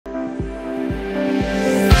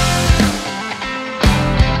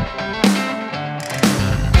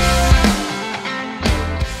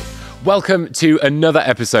Welcome to another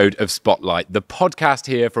episode of Spotlight, the podcast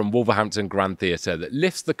here from Wolverhampton Grand Theatre that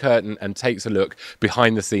lifts the curtain and takes a look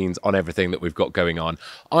behind the scenes on everything that we've got going on.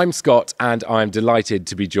 I'm Scott, and I'm delighted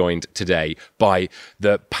to be joined today by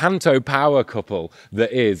the Panto power couple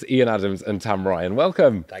that is Ian Adams and Tam Ryan.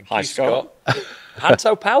 Welcome. Thank you, Scott.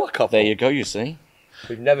 Panto power couple. There you go, you see.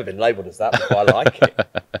 We've never been labelled as that, but I like it.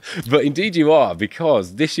 But indeed you are,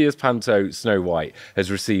 because this year's Panto Snow White has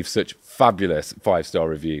received such fabulous 5-star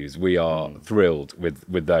reviews. We are thrilled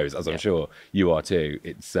with those, as I'm sure you are too.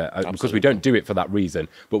 It's because we don't do it for that reason,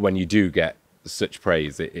 but when you do get such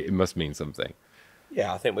praise, it must mean something.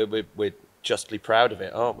 Yeah, I think we're justly proud of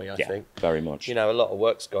it, aren't we? I think very much. You know, a lot of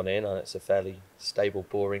work's gone in, and it's a fairly stable,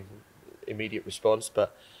 boring, immediate response.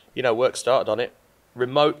 But you know, work started on it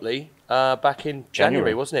remotely back in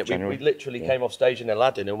January, wasn't it? We literally came off stage in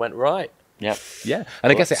Aladdin and went, right. Yeah.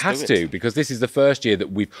 And I guess it has to, because this is the first year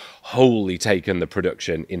that we've wholly taken the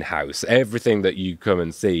production in-house. Everything that you come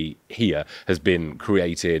and see here has been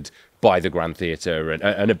created by the Grand Theatre,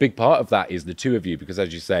 and a big part of that is the two of you, because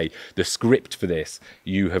as you say, the script for this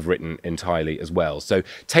you have written entirely as well. So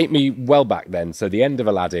take me well back then. So the end of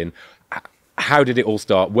Aladdin, how did it all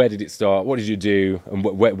start? Where did it start? What did you do? And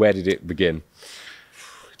where did it begin?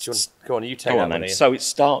 Go on, you take that one. So it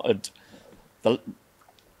started,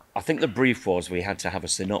 I think the brief was we had to have a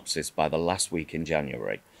synopsis by the last week in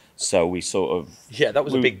January. So we sort of... Yeah, that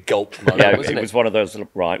was a big gulp moment, wasn't it? It was one of those,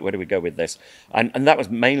 right, where do we go with this? And that was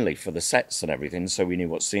mainly for the sets and everything, so we knew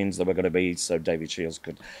what scenes there were going to be, so David Shields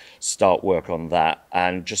could start work on that,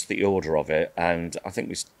 and just the order of it. And I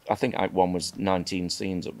think Act 1 was 19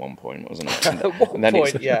 scenes at one point, wasn't it? At one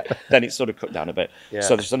point, yeah. Then it sort of cut down a bit. Yeah.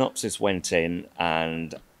 So the synopsis went in,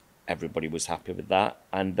 and everybody was happy with that.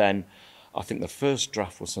 And then I think the first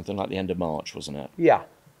draft was something like the end of March, wasn't it? Yeah.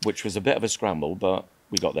 Which was a bit of a scramble, but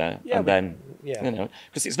we got there. Yeah, and then, you know,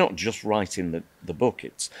 because it's not just writing the book,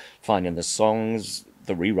 it's finding the songs,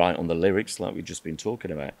 the rewrite on the lyrics, like we've just been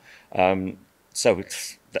talking about. So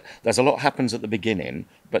there's a lot happens at the beginning,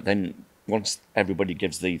 but then once everybody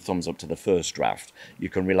gives the thumbs up to the first draft, you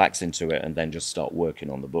can relax into it and then just start working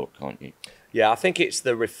on the book, can't you? Yeah, I think it's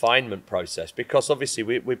the refinement process, because obviously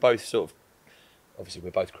we're both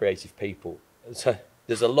we're both creative people. And so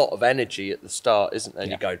there's a lot of energy at the start, isn't there?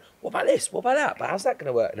 And you're going, what about this? What about that? But how's that going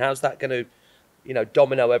to work? And how's that going to, you know,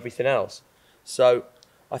 domino everything else? So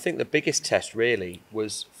I think the biggest test really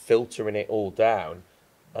was filtering it all down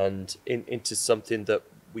and into something that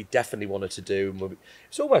we definitely wanted to do. And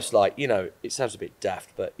it's almost like, you know, it sounds a bit daft,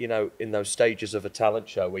 but, you know, in those stages of a talent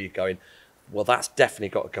show where you're going, well, that's definitely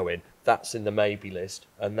got to go in. That's in the maybe list.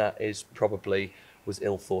 And that is probably was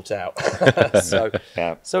ill thought out. So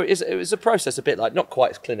it was a process a bit like, not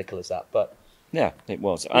quite as clinical as that, but... Yeah, it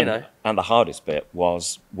was. And the hardest bit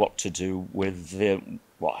was what to do with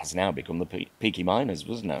what has now become the Peaky Miners,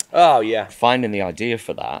 wasn't it? Oh, yeah. Finding the idea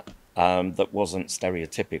for that that wasn't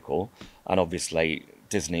stereotypical. And obviously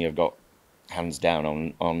Disney have got hands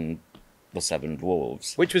down on the Seven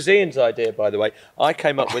Dwarves. Which was Ian's idea, by the way. I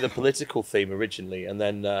came up with a political theme originally, and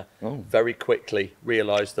then very quickly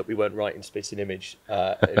realised that we weren't writing spitting image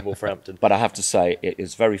in Wolverhampton. But I have to say, it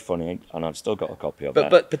is very funny, and I've still got a copy of it.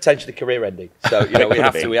 But potentially career-ending. So you know, we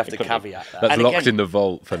have to caveat that. That's locked in the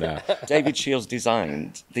vault for now. David Shields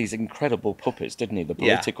designed these incredible puppets, didn't he? The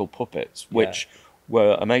political puppets, which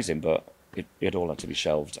were amazing, but it all had to be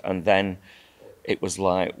shelved. And then it was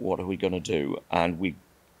like, what are we going to do? And we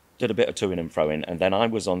did a bit of toing and froing, and then I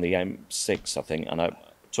was on the M6, I think, and I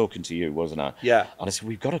talking to you, wasn't I? Yeah. And I said,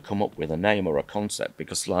 we've got to come up with a name or a concept,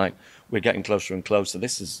 because like we're getting closer and closer.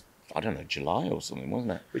 This is, I don't know, July or something,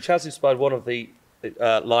 wasn't it? Which has inspired one of the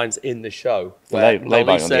lines in the show. Lay-by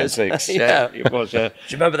on the M6. Yeah, it was. Yeah. Do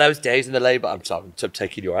you remember those days in the lay-by? I'm sorry, I'm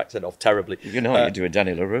taking your accent off terribly. You know, you do a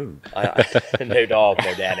Danny LaRue. No dog,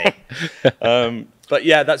 no Danny. But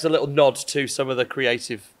yeah, that's a little nod to some of the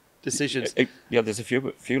creative decisions. There's a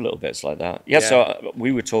few little bits like that. So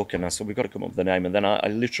we were talking, I said, we've got to come up with a name. And then I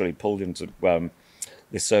literally pulled into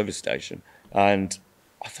this service station, and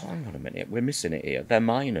I thought, hang on a minute, we're missing it here. They're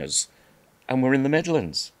miners, and we're in the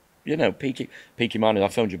Midlands. You know, Peaky Miners, I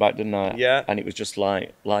phoned you back, didn't I? Yeah. And it was just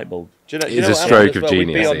like light bulb. Do you know, it's a stroke of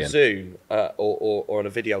genius. We'd be on Zoom or on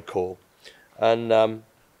a video call, and,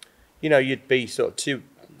 you know, you'd be sort of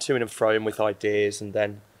to and fro with ideas, and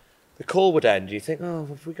then the call would end. You think, oh,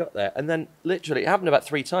 have we got there? And then literally, it happened about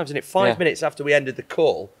 3 times. And 5 minutes after we ended the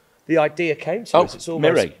call, the idea came to us. It's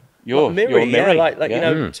almost Mirror. Your mirror. Yeah, like you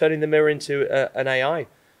know, turning the mirror into an AI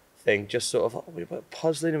thing, just sort of we were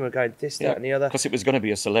puzzling and we're going this, that, and the other. Because it was going to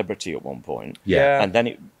be a celebrity at one point. Yeah. And then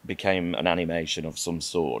it became an animation of some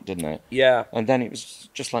sort, didn't it? Yeah. And then it was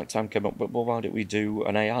just like time came up, but well, why don't we do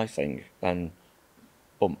an AI thing? And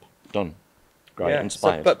bump, done. Great, Yeah.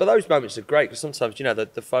 inspired. But those moments are great because sometimes, you know,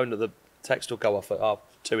 the phone or the text will go off at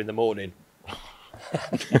 2 in the morning.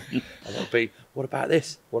 And it'll be, what about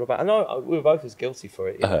this? What about... I know we were both as guilty for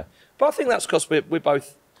it. You know? But I think that's because we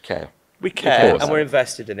both... We care and we're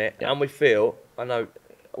invested in it, and we feel. I know.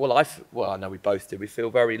 I know we both do. We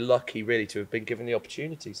feel very lucky, really, to have been given the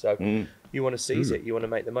opportunity. So you want to seize it. You want to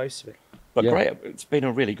make the most of it. But great, it's been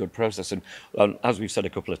a really good process, and as we've said a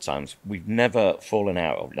couple of times, we've never fallen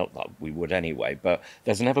out. Not that we would anyway, but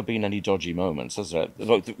there's never been any dodgy moments, has there?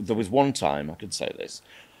 Look, there was one time I could say this,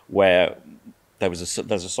 where there's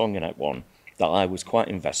a song in Act One that I was quite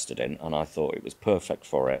invested in, and I thought it was perfect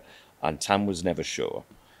for it, and Tam was never sure.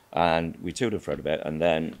 And we tutored for a bit, and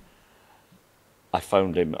then I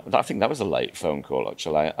phoned him. I think that was a late phone call,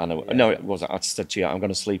 actually. No, it wasn't. I said to you, I'm going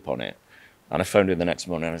to sleep on it. And I phoned him the next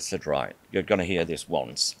morning, and I said, right, you're going to hear this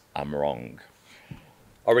once. I'm wrong.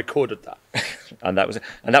 I recorded that. And that was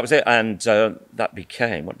it. And that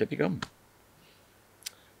became, what did it become?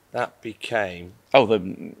 That became... Oh,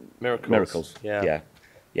 the Miracles. Yeah.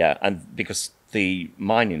 And because the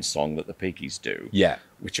mining song that the Peakies do,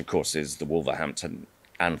 which, of course, is the Wolverhampton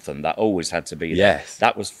anthem, that always had to be there. Yes.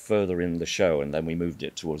 That was further in the show, and then we moved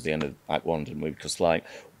it towards the end of Act One, didn't we? Because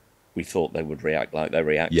we thought they would react like they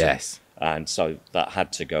reacted. Yes. And so that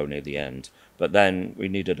had to go near the end. But then we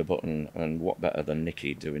needed a button, and what better than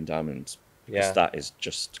Nikki doing Diamonds? Because that is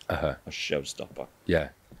just a showstopper. Yeah,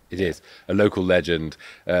 it is. A local legend,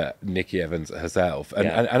 Nikki Evans herself. And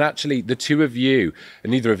actually, the two of you,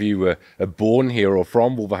 and neither of you were born here or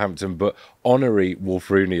from Wolverhampton, but honorary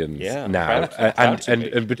Wolverhamptonians now.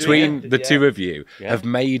 And between the two of you have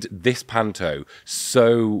made this Panto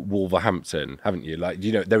so Wolverhampton, haven't you? Like,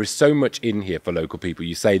 you know, there is so much in here for local people.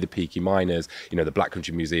 You say the Peaky Miners, you know, the Black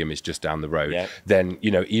Country Museum is just down the road. Yeah. Then, you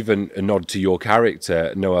know, even a nod to your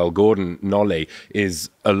character, Noelle Gordon, Nolly, is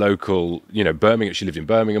a local, you know, Birmingham. She lived in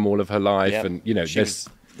Birmingham all of her life. Yeah. And, you know, she's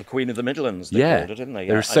the Queen of the Midlands, they called her, didn't they?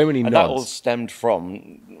 There are so many nods. And that all stemmed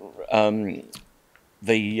from...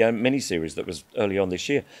 the miniseries that was early on this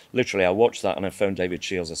year. Literally, I watched that and I phoned David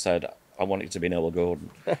Shields. I said, I want it to be Noelle Gordon.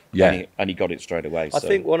 And he got it straight away. I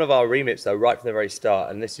think one of our remits, though, right from the very start,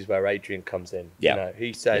 and this is where Adrian comes in. You know,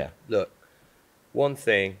 he said, look, one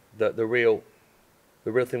thing, that the real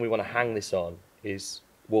thing we want to hang this on is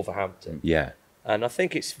Wolverhampton. Yeah. And I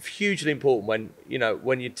think it's hugely important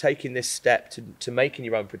when you're taking this step to making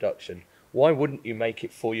your own production. Why wouldn't you make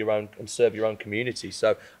it for your own and serve your own community?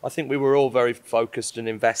 So I think we were all very focused and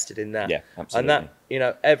invested in that. Yeah, absolutely. And that, you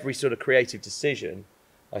know, every sort of creative decision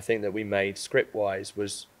I think that we made script-wise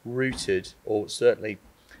was rooted, or certainly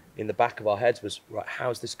in the back of our heads was, right,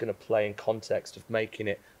 how's this going to play in context of making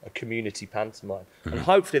it a community pantomime? And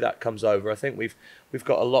hopefully that comes over. I think we've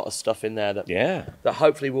got a lot of stuff in there that that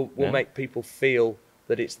hopefully will make people feel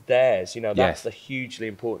that it's theirs. You know, that's a hugely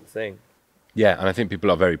important thing. Yeah, and I think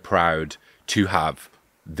people are very proud to have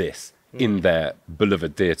this in their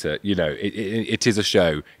beloved theatre. You know, it is a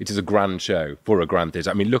show. It is a grand show for a grand theatre.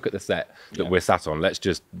 I mean, look at the set that we're sat on. Let's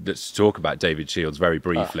talk about David Shields very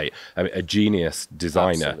briefly. I mean, a genius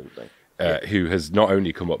designer who has not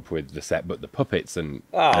only come up with the set, but the puppets and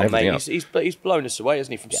everything else. He's blown us away,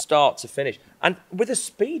 hasn't he, from start to finish. And with the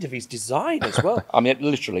speed of his design as well. I mean,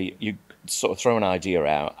 literally, you sort of throw an idea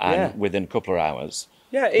out, and within a couple of hours...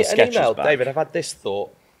 Yeah, an email, David, I've had this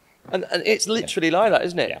thought. And it's literally like that,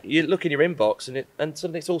 isn't it? Yeah. You look in your inbox and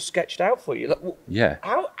suddenly it's all sketched out for you. Like,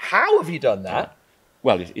 well, how have you done that?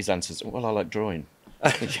 Well, his answer is, well, I like drawing.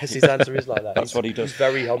 Yes, his answer is like that. That's what he does. He's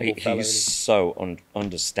very humble fellow. He's so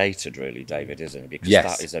understated, really, David, isn't he? Because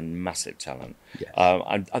that is a massive talent. Yes.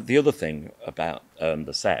 And the other thing about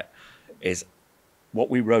the set is what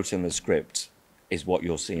we wrote in the script is what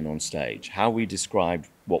you're seeing on stage. How we described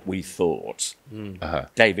what we thought,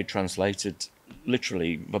 David translated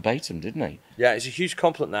literally verbatim, didn't he? Yeah, it's a huge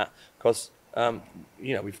compliment, that, because,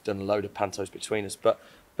 you know, we've done a load of pantos between us, but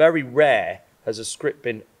very rare has a script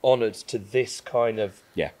been honoured to this kind of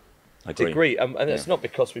degree. And it's not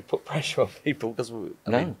because we put pressure on people, because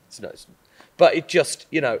but it just,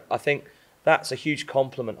 you know, I think that's a huge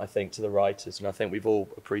compliment, I think, to the writers, and I think we've all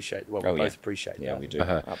appreciated. Well, we both appreciate. Yeah, we do.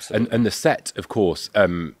 Absolutely. And the set, of course,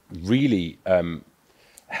 really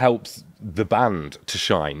helps the band to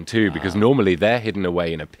shine too, because normally they're hidden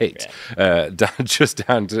away in a pit, just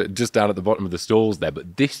down at the bottom of the stalls there.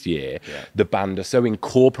 But this year, the band are so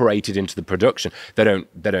incorporated into the production, they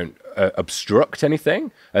don't obstruct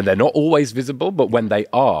anything, and they're not always visible. But when they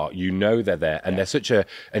are, you know they're there, and they're such an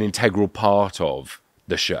integral part of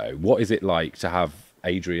the show. What is it like to have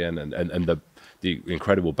Adrian and the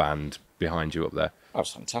incredible band behind you up there?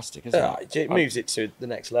 That's fantastic, isn't it? It moves it to the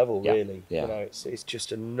next level, really. Yeah. You know, it's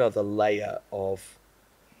just another layer of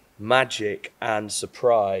magic and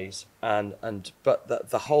surprise, but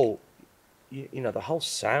the whole, the whole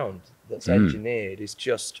sound that's engineered is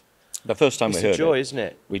just the first time we heard a joy, it, isn't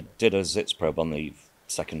it? We did a Zitz probe on the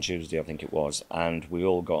second Tuesday, I think it was, and we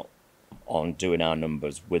all got on doing our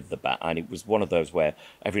numbers with the band, and it was one of those where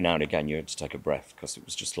every now and again you had to take a breath, because it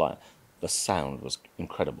was just like, the sound was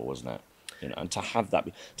incredible, wasn't it? And to have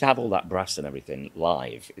all that brass and everything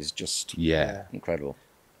live is just incredible.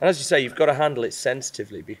 And as you say, you've got to handle it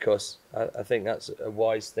sensitively, because I think that's a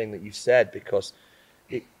wise thing that you've said, because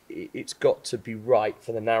it's got to be right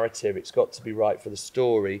for the narrative, it's got to be right for the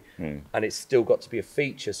story, and it's still got to be a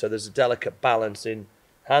feature. So there's a delicate balance in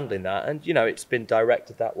handling that, and it's been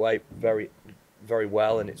directed that way very, very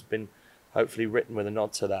well, and it's been hopefully written with a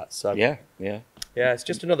nod to that. So yeah, it's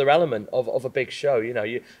just another element of a big show.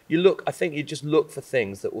 You look. I think you just look for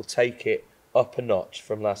things that will take it up a notch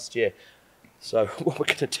from last year. So what we're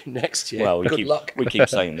going to do next year? Well, good luck. We keep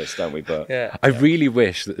saying this, don't we? But I really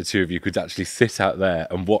wish that the two of you could actually sit out there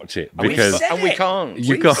and watch it, because we can't.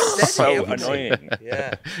 You can't. It's so annoying.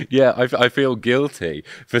 Yeah. I feel guilty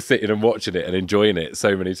for sitting and watching it and enjoying it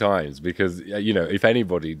so many times, because if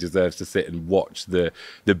anybody deserves to sit and watch the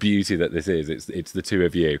beauty that this is, it's the two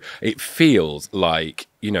of you. It feels like,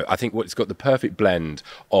 I think it's got the perfect blend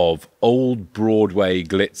of old Broadway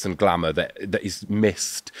glitz and glamour that is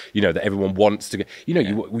missed, that everyone wants to get.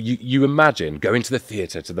 You imagine going to the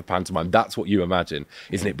theatre, to the pantomime. That's what you imagine,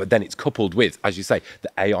 isn't it? But then it's coupled with, as you say,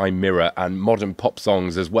 the AI mirror and modern pop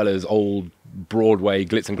songs, as well as old Broadway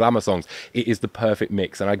glitz and glamour songs. It is the perfect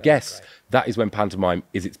mix. And I guess that is when pantomime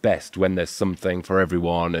is its best, when there's something for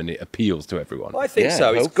everyone and it appeals to everyone. Well, I think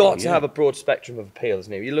so. It's got to have a broad spectrum of appeal,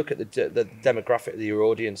 isn't it? You look at the demographic of your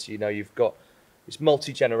audience, you've got, it's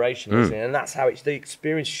multi-generational, isn't it? And that's how the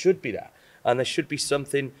experience should be that. And there should be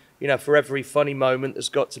something, for every funny moment, there's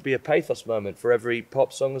got to be a pathos moment. For every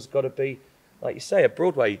pop song, there's got to be, like you say, a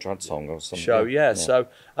Broadway trad song or something. Show, yeah. So,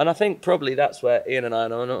 and I think probably that's where Ian and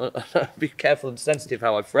I, be careful and sensitive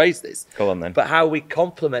how I phrase this. Go on then. But how we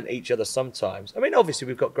complement each other sometimes. I mean, obviously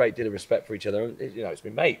we've got a great deal of respect for each other. It's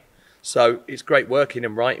been mate. So it's great working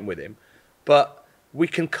and writing with him. But we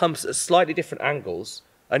can come at slightly different angles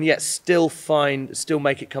and yet still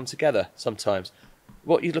make it come together sometimes.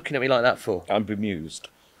 What are you looking at me like that for? I'm bemused.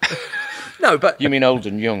 No, but you mean old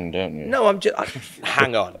and young, don't you? No, I'm just.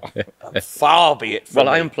 Hang on. Far be it from Well,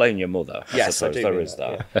 me. I am playing your mother. I Yes, suppose I do there mean is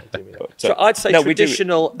that. that. Yeah, I do mean that. So I'd say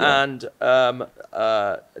traditional and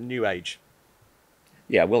new age.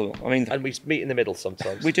 Yeah, well, I mean, And we meet in the middle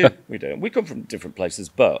sometimes. we do. We come from different places,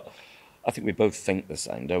 but I think we both think the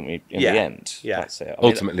same, don't we? In the end, that's it.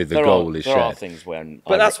 Ultimately, the goal is shared. There are things when,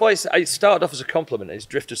 but that's why it started off as a compliment. It's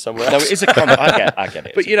drifted somewhere else. No, it is a compliment. I get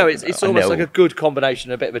it. But it's almost like a good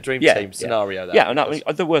combination, a bit of a dream team scenario. There. Yeah, and I mean,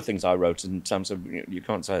 there were things I wrote in terms of you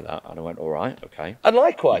can't say that, and I went, all right, okay. And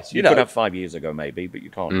likewise, you could have 5 years ago maybe, but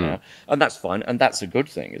you can't now, and that's fine, and that's a good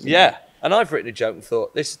thing, isn't it? Yeah, and I've written a joke and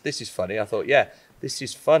thought this is funny. I thought, this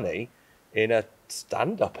is funny in a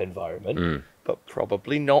stand-up environment, but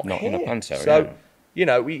probably not here. In a panto. So.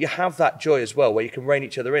 You have that joy as well, where you can rein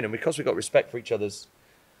each other in, and because we've got respect for each other's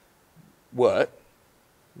work,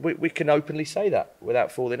 we can openly say that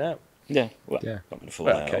without falling out. Yeah, not going to fall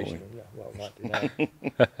out. Occasionally, might do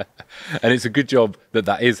now. And it's a good job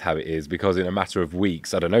that is how it is, because in a matter of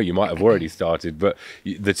weeks, I don't know, you might have already started, but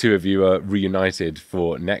the two of you are reunited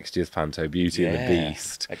for next year's Panto, Beauty and the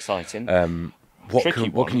Beast. Exciting. What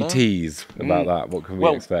can you tease about that? What can we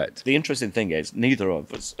expect? The interesting thing is, neither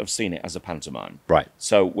of us have seen it as a pantomime. Right.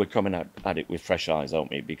 So we're coming at it with fresh eyes, aren't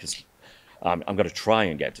we? Because I'm going to try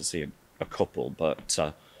and get to see a couple, but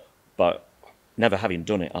never having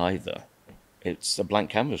done it either, it's a blank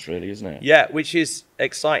canvas, really, isn't it? Yeah, which is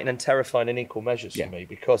exciting and terrifying in equal measures for me,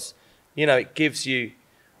 because, it gives you,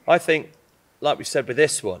 I think, like we said with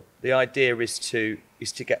this one, the idea is to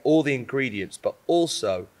get all the ingredients, but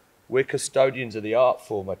also we're custodians of the art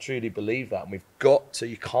form. I truly believe that. And we've got to,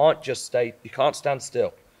 you can't stand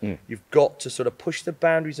still. You've got to sort of push the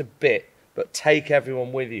boundaries a bit, but take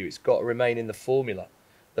everyone with you. It's got to remain in the formula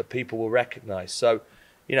that people will recognise. So,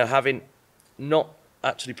 having not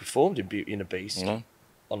actually performed in Beauty and the Beast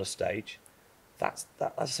on a stage, as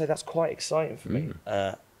I say, that's quite exciting for me,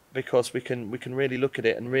 because we can really look at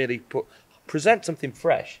it and really present something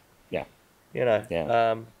fresh. Yeah. You know.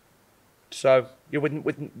 Yeah. So you're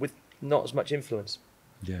with not as much influence.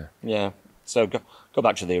 Yeah. Yeah. So go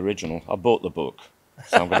back to the original. I bought the book.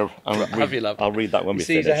 So I'll read that when we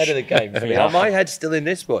finish. He's ahead of the game. For me. My head's still in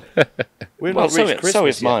this one. We've not reached Christmas so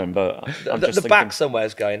is yet. mine, but the back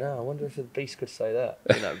somewhere's going, I wonder if the beast could say that.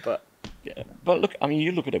 You know, but yeah. But look, I mean,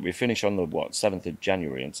 you look at it. We finish on the 7th of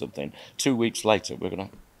January and something. 2 weeks later, we're going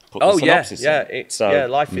to put the synopsis in.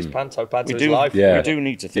 Life is Panto. Panto is life. Yeah. We do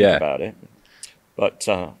need to think about it, but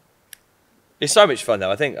it's so much fun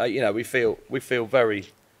though. I think we feel very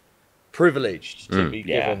privileged to be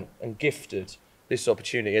given and gifted this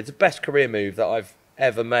opportunity. It's the best career move that I've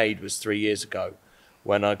ever made was 3 years ago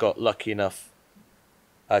when I got lucky enough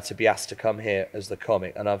to be asked to come here as the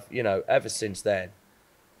comic. And I've, ever since then,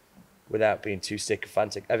 without being too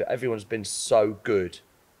sycophantic, everyone's been so good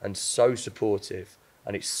and so supportive,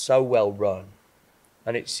 and it's so well run.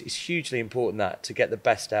 And it's hugely important that to get the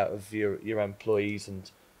best out of your employees.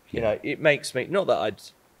 And, it makes me, not that I'd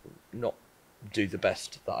not do the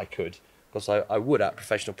best that I could, because I would out of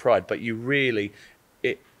professional pride, but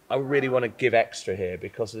I really want to give extra here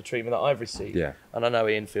because of the treatment that I've received. Yeah. And I know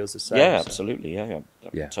Ian feels the same. Yeah, absolutely. Yeah.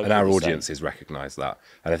 Totally, and our audiences recognise that.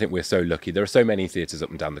 And I think we're so lucky. There are so many theatres up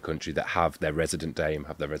and down the country that have their resident dame,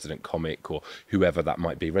 have their resident comic, or whoever that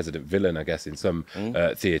might be, resident villain, I guess, in some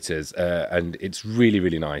theatres. And it's really,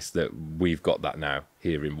 really nice that we've got that now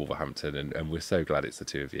here in Wolverhampton. And we're so glad it's the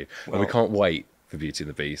two of you. Well, and we can't wait for Beauty and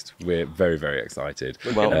the Beast. We're very, very excited.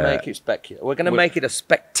 We're going to make it spectacular. We're going to make it a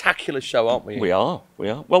spectacular show, aren't we? We are.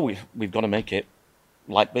 Well, we've got to make it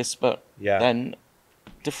like this, but then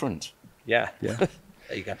different. Yeah. There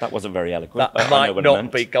you go. That wasn't very eloquent. That might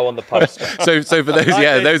not go on the poster. So for those,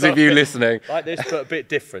 those of you listening, like this, but a bit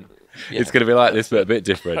different. Yeah. It's going to be like this, but a bit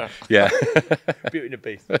different. Yeah. Beauty and the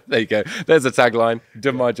Beast. There you go. There's a tagline.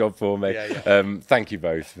 Done my job for me. Yeah. Thank you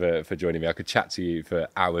both for joining me. I could chat to you for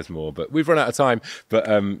hours more, but we've run out of time. But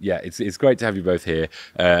it's great to have you both here.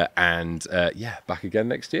 And back again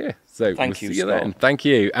next year. So we'll see you then. Thank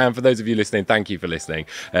you. And for those of you listening, thank you for listening.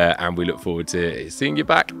 And we look forward to seeing you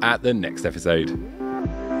back at the next episode.